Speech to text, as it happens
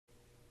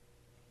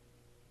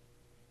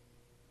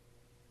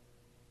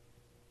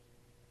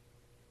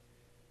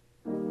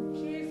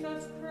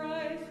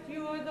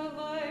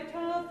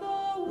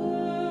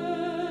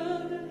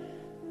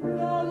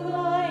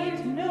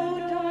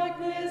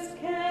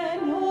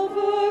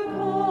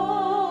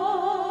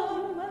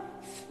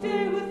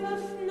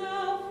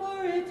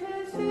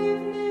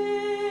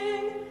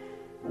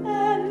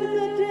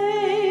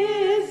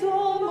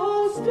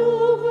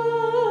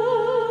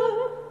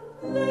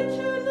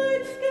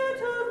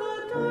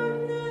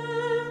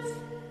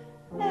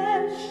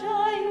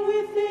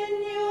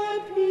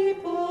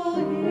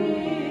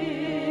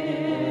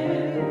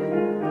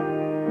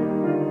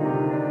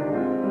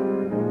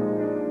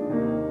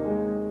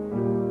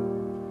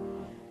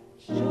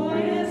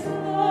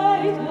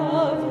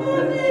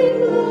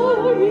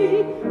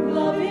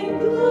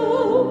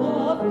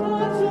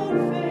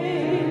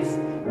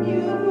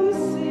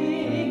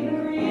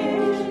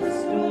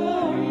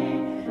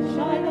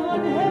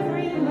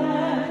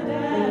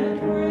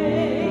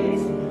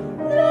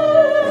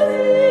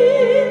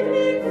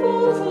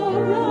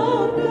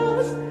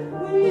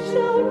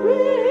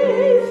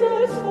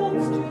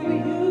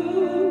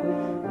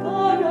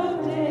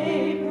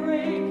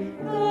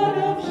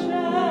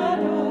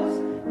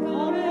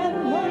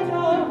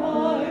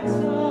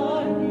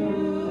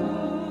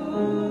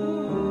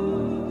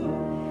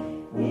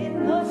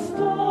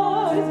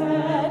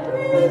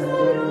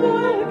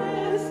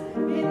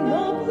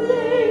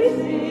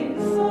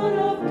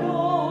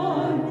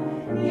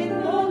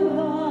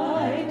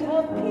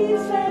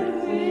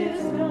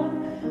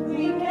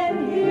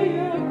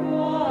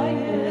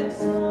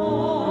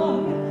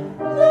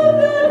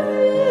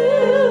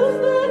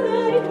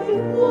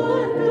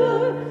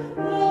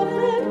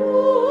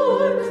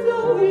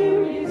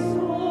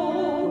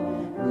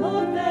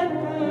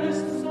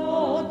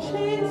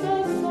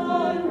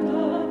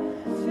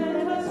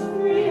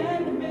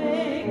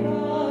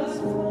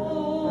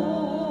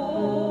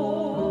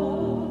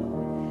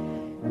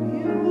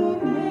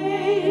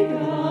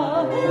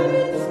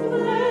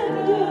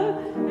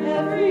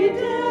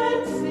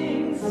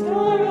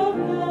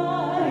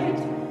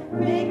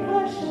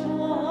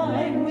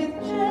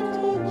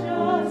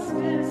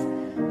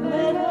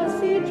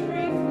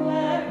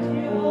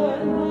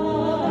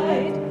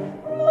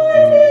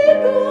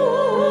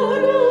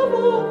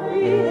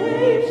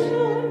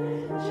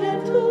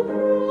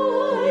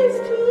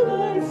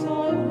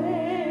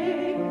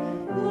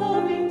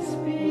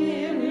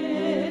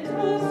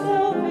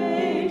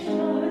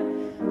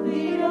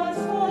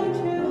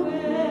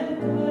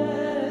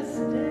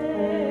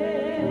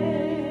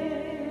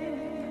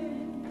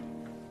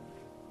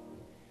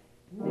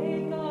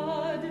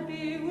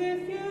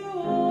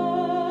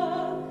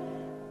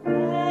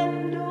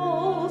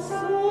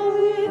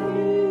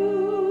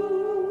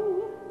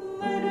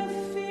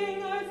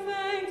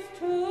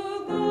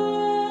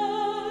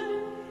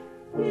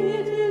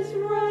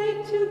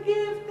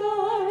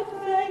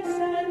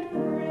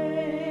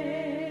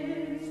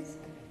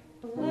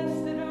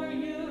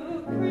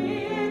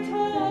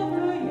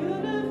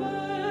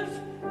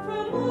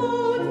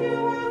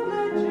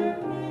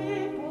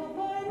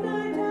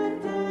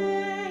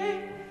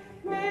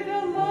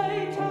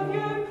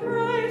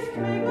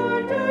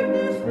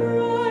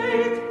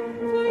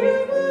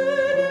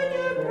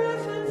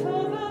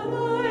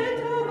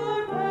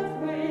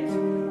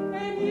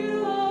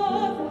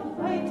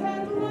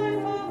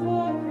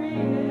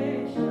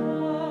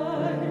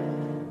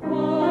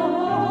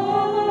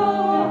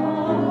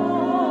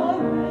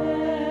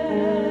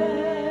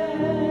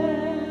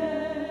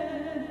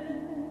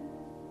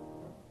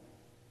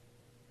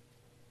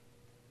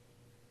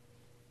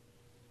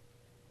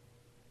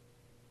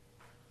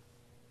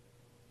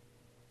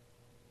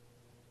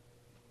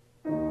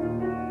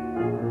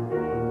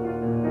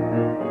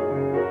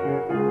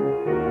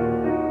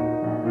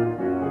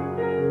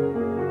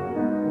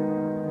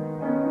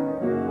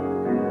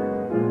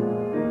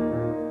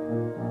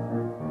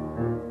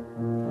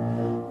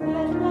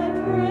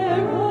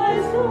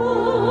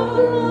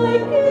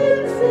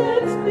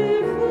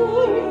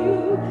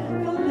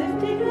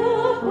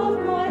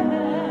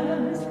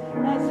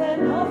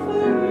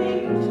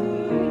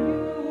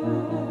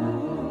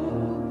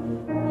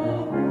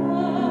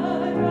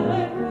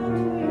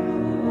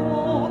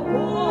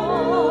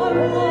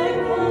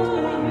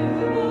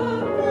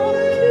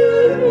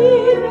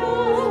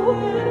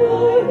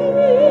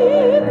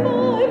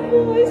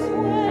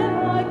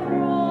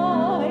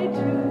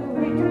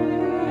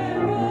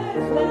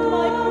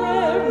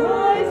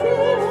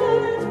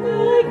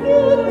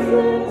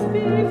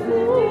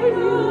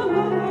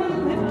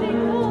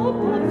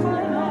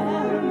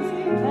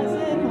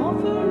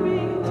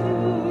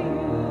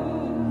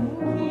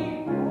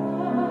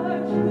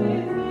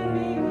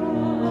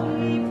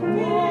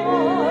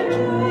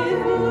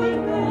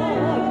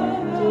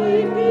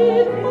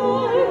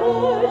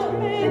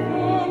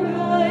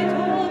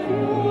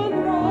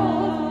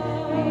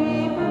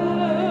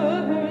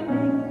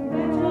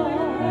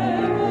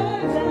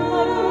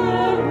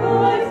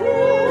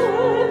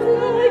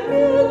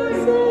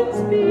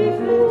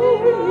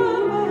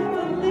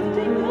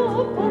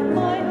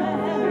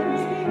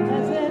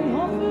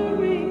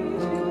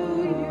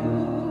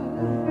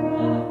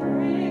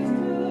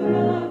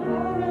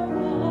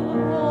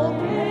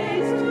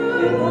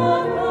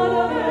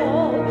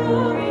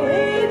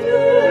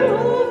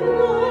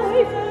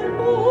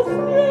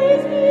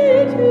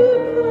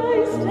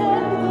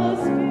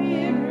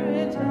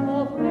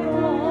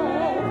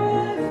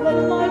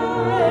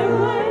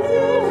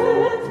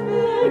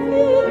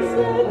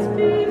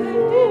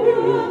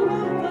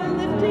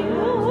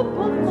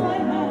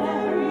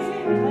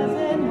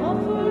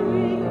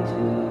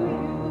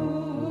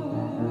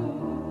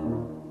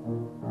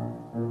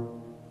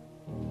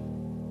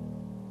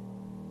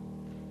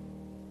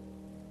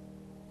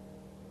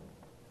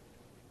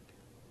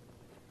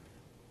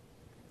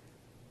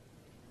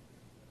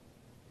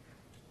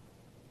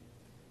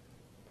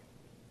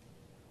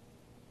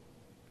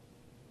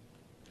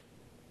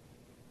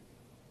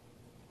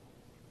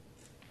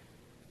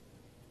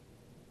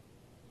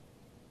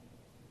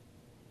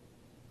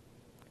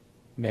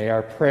May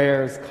our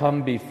prayers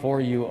come before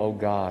you, O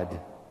God,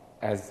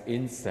 as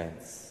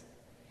incense,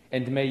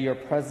 and may your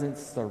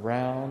presence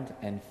surround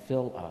and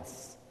fill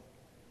us,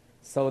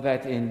 so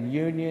that in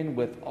union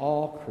with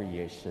all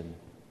creation,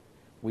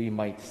 we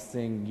might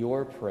sing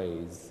your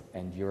praise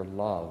and your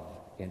love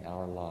in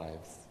our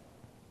lives.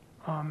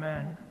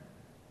 Amen.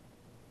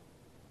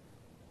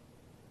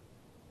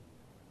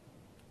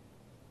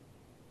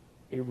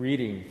 A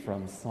reading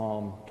from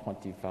Psalm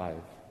 25.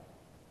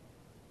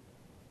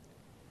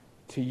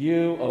 To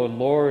you, O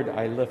Lord,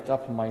 I lift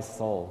up my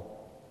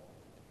soul.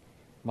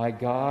 My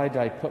God,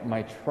 I put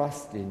my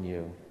trust in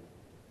you.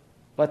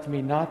 Let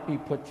me not be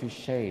put to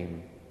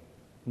shame,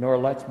 nor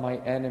let my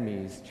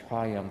enemies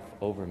triumph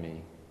over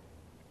me.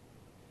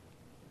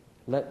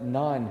 Let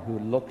none who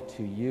look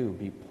to you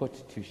be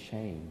put to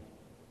shame.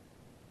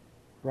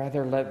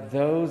 Rather, let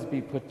those be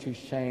put to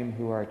shame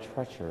who are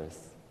treacherous.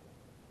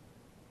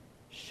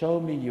 Show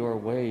me your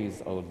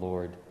ways, O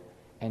Lord,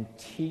 and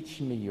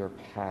teach me your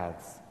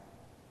paths.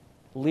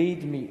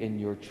 Lead me in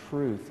your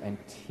truth and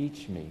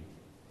teach me.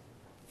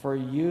 For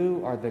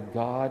you are the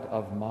God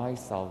of my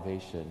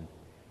salvation.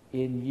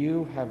 In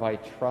you have I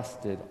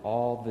trusted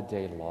all the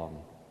day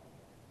long.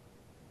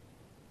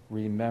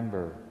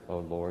 Remember,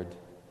 O Lord,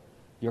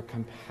 your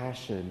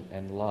compassion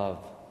and love,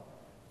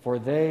 for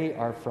they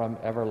are from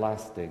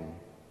everlasting.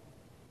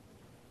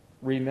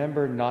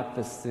 Remember not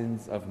the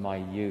sins of my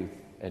youth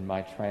and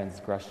my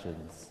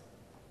transgressions.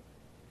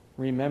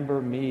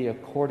 Remember me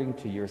according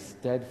to your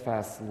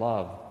steadfast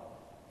love,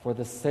 for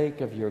the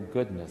sake of your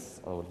goodness,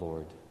 O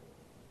Lord.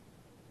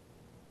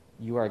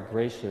 You are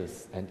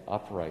gracious and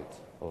upright,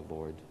 O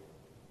Lord.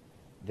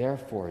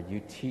 Therefore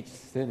you teach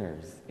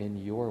sinners in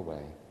your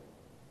way.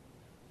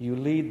 You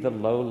lead the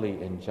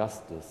lowly in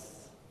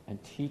justice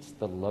and teach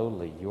the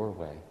lowly your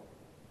way.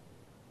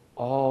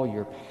 All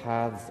your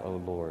paths, O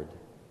Lord,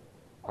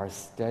 are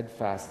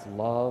steadfast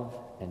love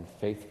and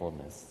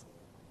faithfulness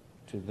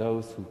to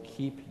those who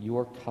keep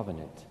your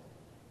covenant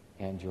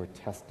and your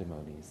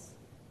testimonies.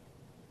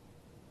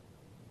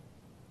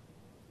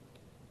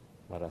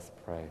 Let us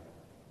pray.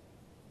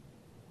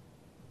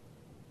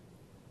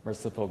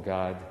 Merciful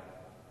God,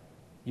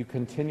 you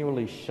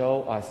continually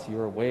show us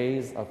your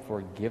ways of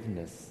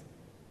forgiveness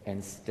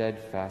and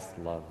steadfast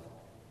love.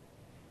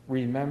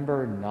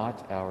 Remember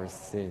not our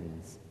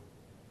sins,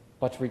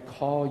 but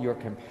recall your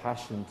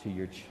compassion to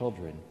your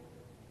children.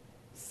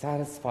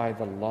 Satisfy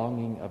the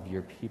longing of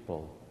your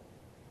people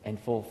and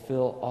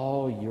fulfill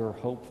all your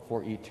hope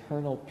for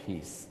eternal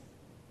peace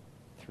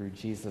through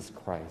Jesus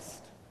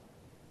Christ,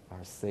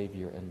 our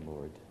Savior and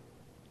Lord.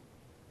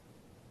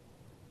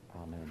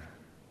 Amen.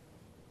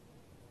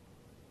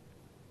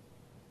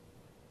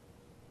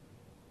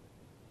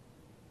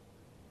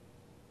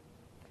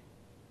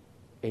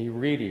 A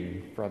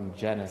reading from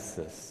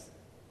Genesis,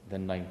 the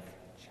 9th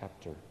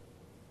chapter.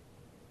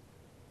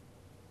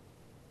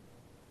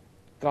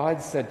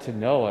 God said to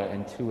Noah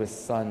and to his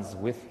sons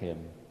with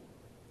him,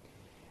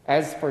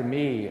 "As for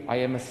me, I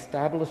am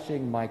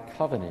establishing my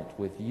covenant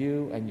with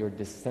you and your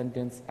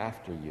descendants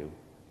after you,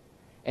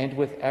 and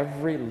with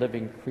every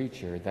living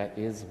creature that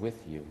is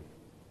with you,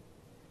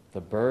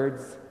 the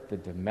birds, the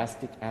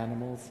domestic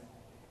animals,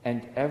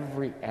 and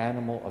every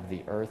animal of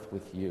the earth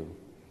with you,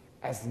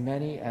 as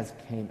many as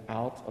came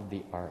out of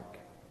the ark.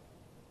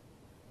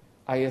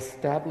 I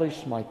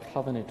establish my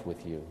covenant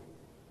with you,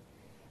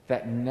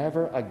 that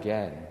never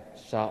again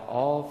shall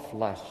all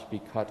flesh be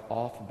cut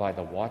off by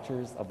the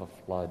waters of a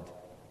flood,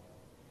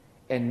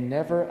 and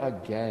never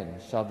again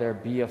shall there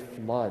be a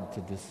flood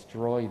to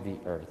destroy the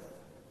earth."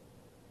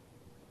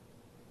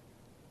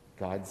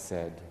 God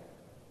said,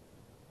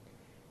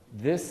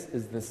 "This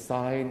is the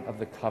sign of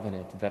the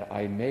covenant that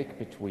I make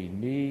between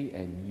me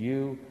and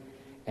you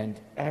and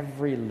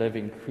every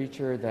living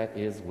creature that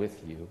is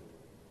with you,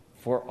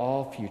 for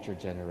all future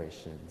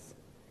generations.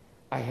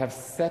 I have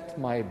set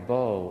my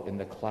bow in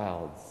the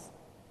clouds,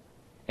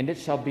 and it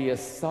shall be a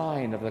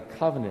sign of the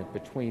covenant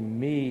between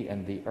me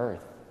and the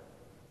earth.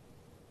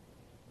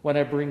 When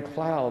I bring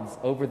clouds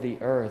over the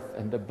earth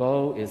and the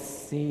bow is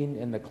seen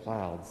in the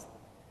clouds,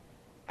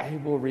 I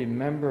will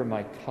remember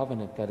my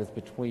covenant that is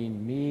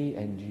between me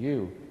and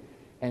you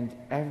and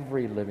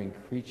every living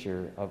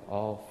creature of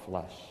all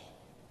flesh.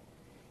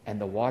 And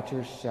the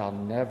waters shall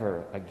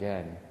never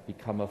again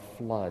become a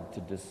flood to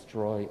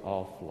destroy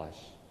all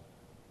flesh.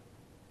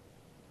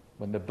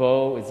 When the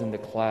bow is in the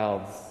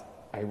clouds,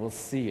 I will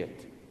see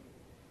it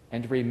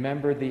and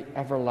remember the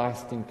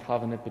everlasting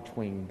covenant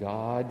between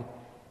God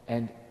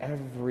and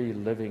every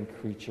living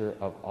creature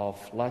of all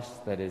flesh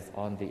that is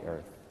on the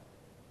earth."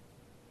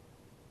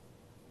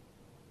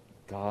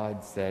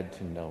 God said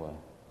to Noah,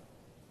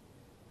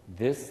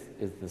 "This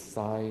is the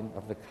sign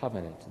of the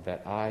covenant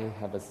that I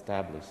have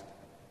established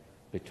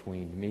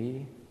between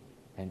me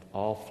and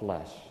all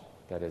flesh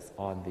that is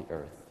on the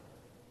earth."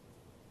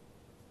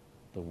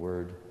 The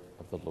word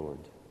of the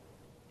Lord.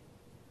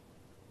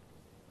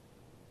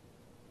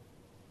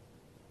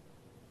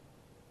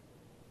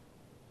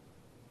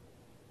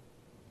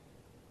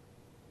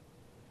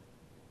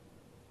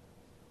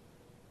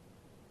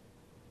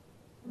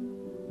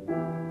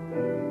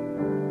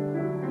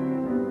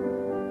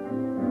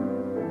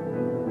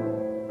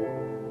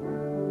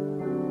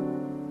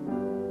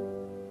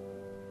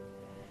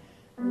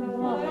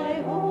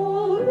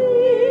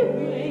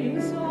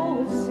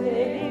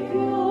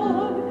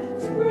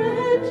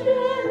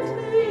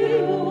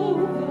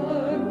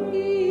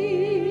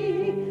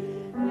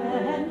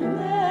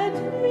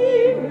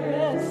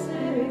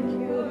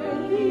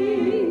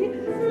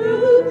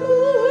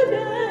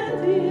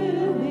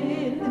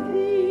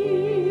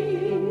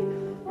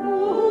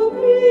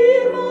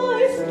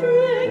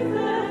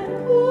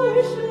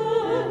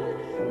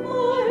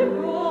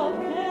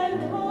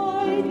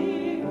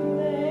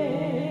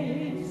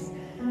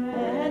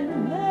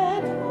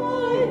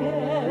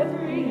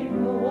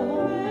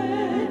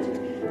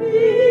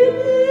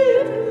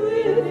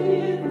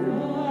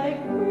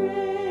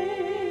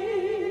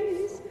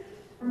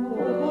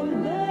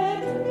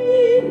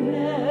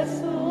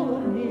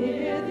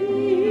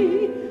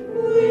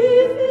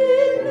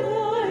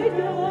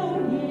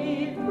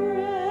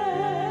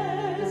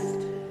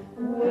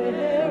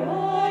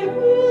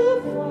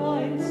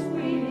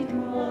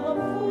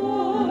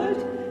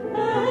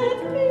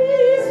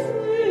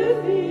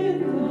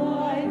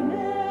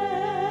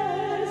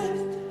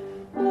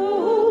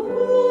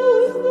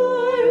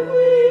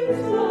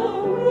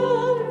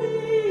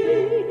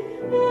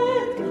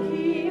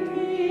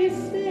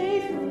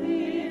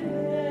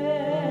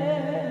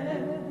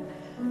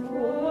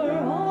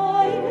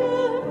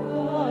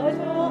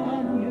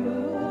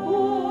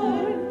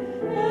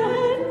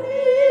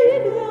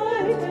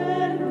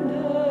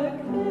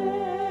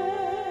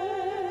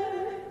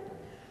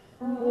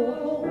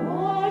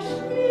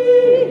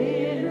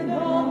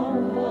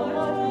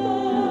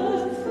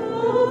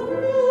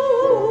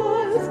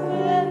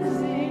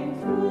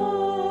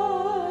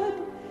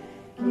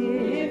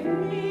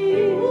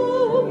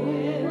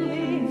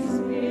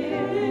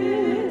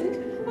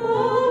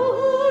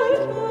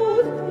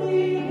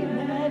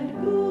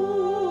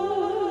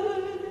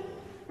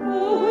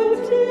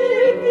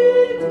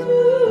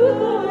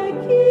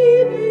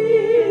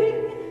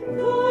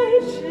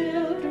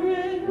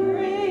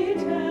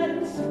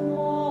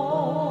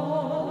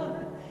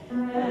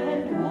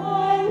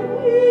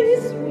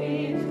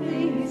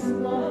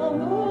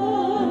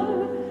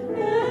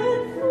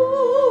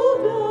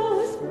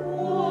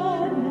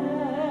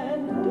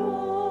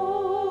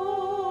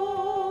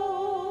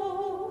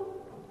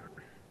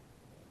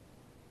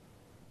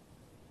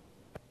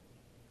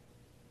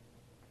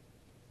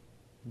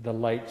 the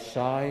light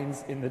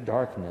shines in the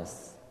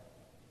darkness,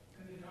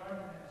 and the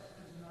darkness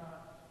does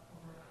not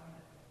overcome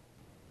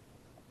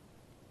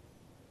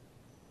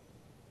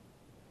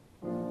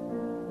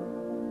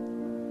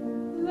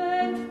it.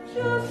 Let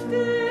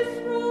justice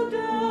roll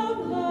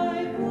down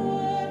like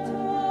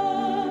water,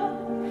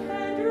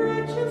 and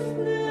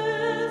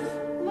righteousness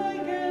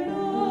like an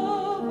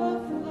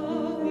overflowing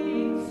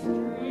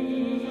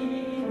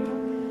stream.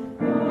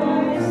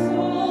 My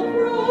soul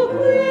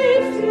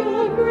proclaims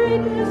your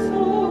greatness,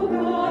 O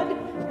God,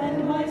 and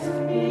my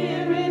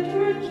spirit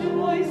rejoices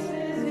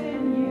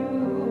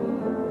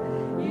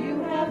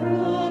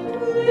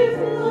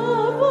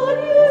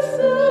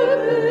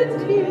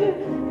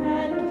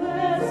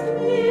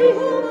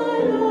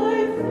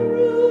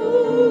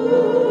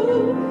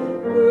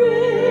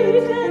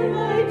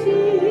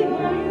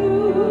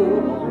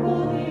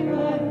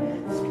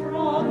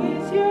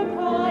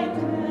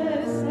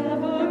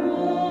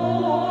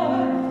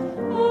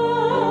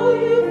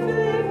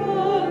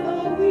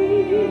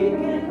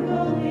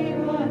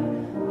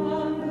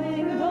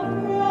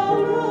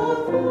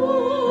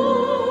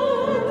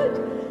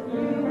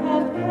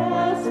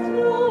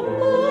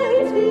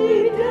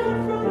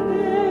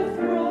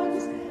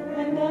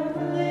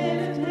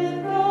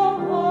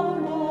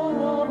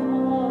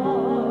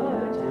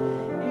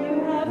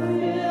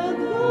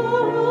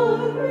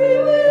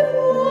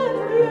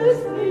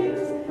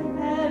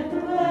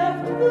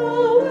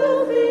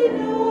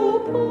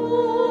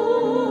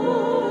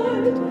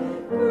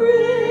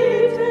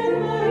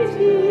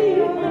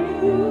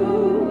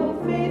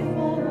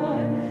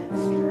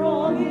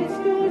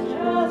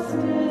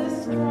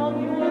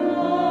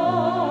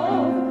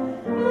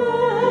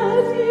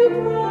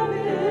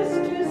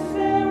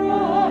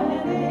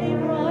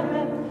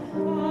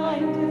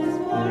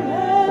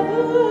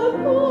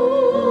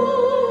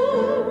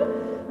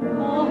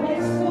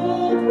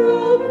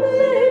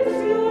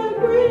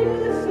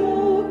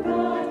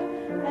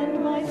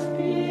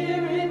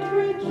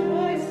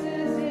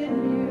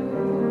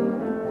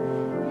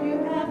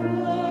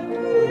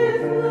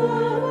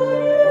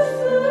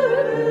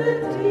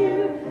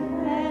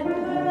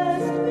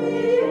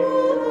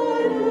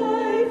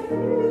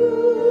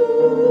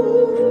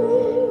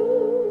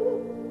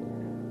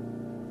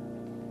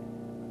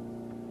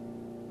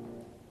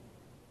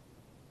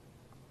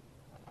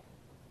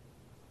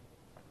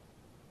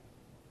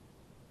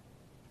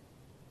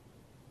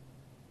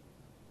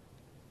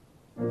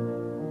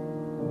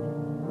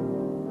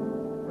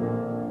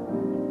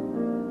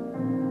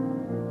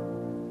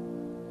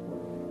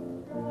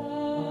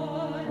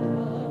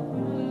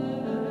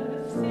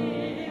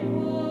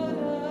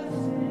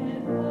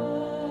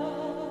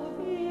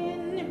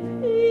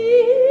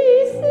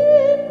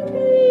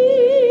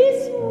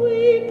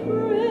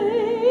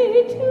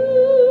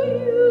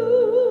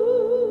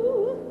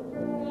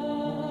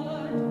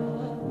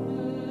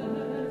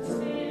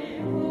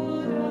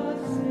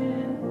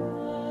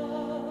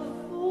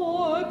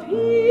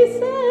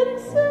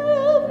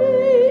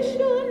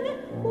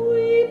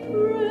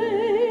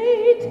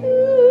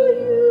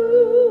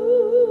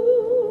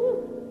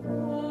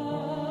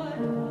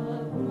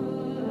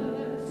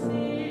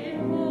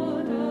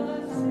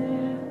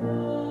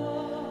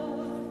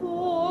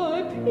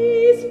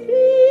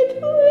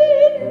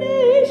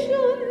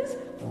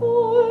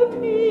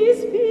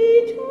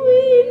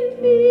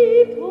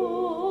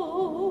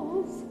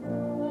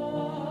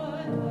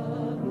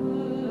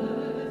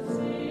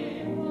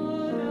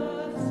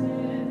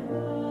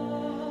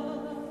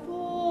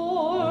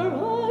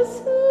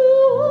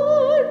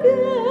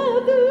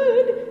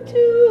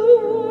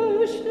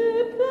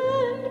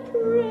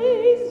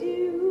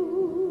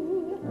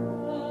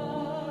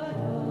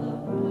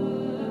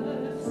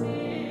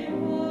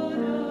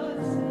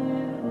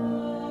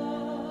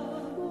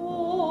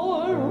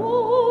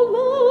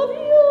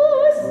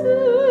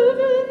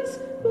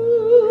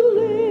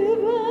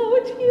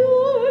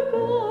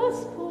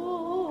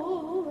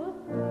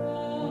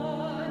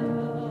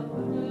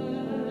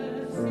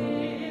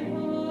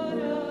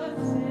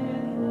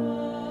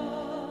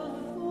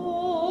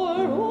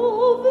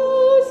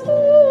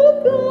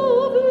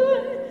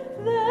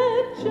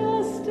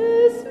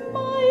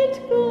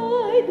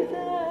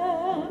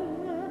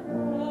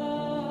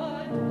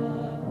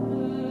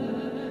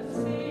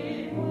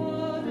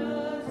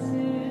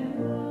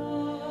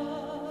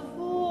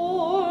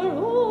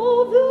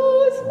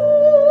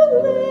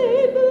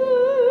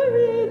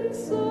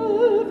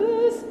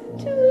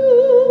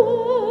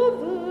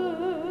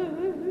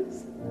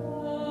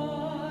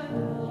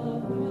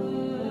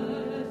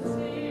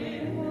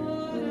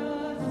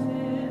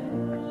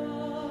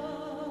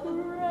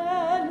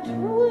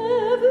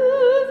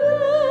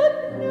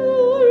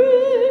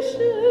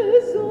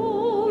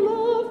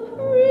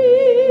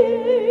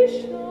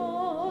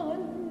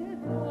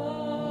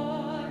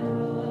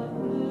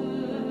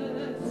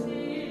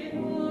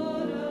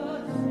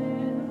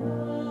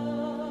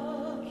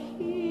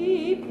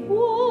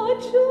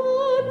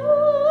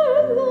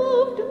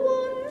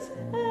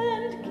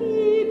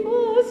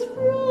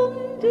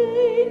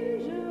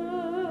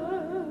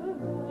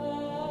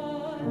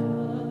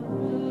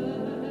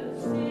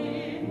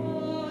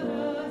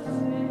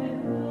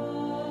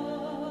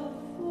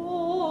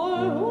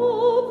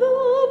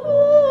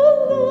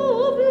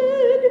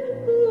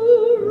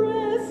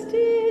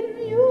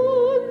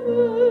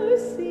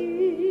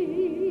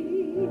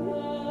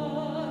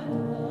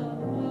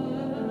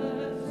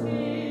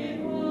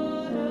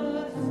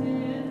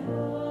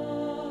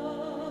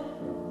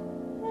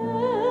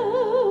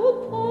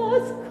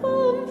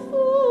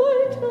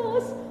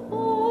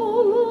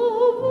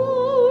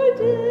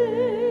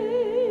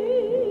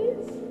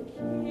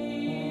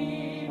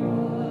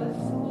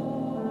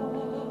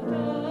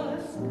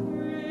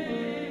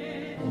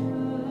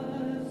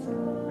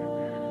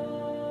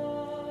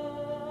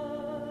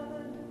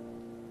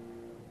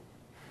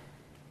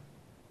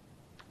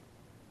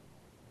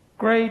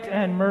Great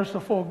and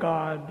merciful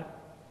God,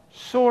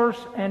 source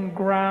and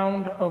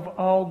ground of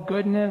all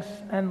goodness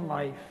and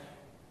life,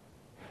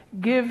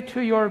 give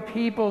to your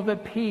people the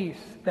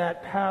peace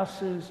that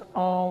passes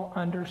all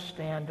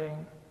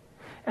understanding,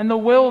 and the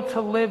will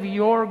to live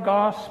your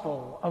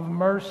gospel of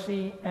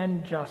mercy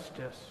and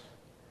justice.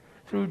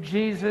 Through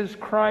Jesus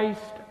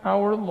Christ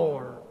our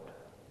Lord.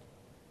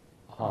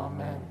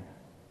 Amen.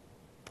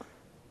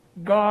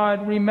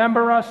 God,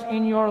 remember us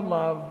in your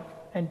love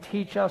and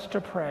teach us to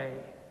pray.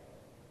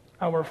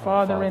 Our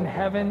Father in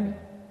heaven,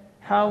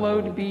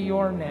 hallowed be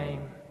your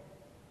name.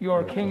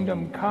 Your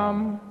kingdom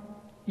come,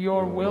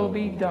 your will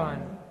be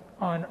done,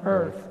 on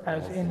earth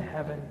as in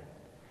heaven.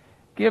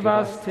 Give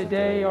us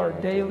today our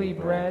daily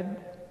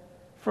bread.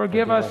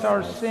 Forgive us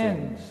our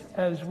sins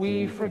as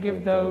we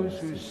forgive those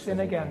who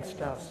sin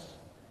against us.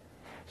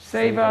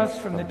 Save us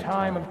from the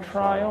time of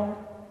trial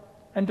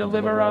and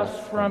deliver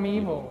us from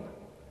evil.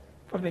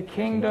 For the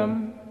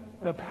kingdom,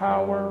 the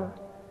power,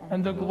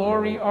 and the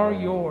glory are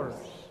yours,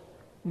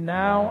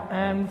 now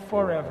and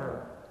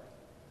forever.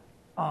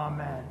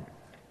 Amen.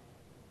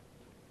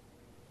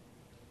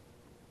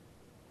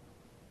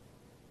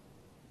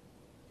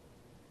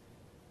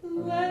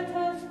 Let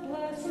us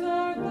bless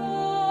our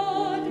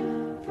God,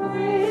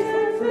 praise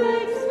and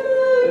thanks to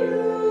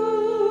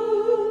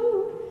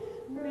you.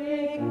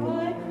 May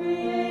God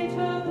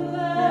Creator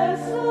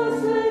bless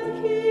us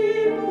and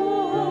keep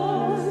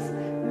us.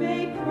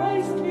 May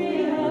Christ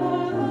be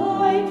our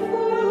light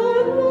for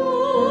our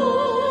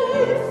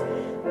lives.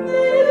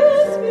 May the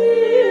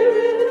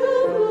Spirit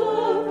of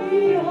love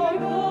be our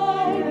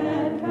guide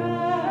and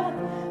path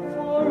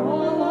for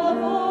all of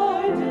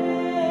our days.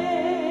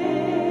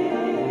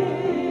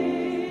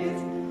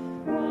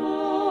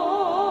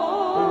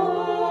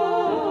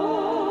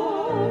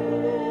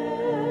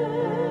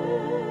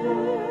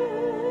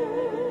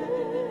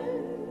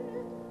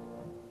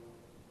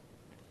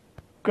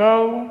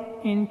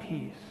 Go in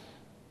peace.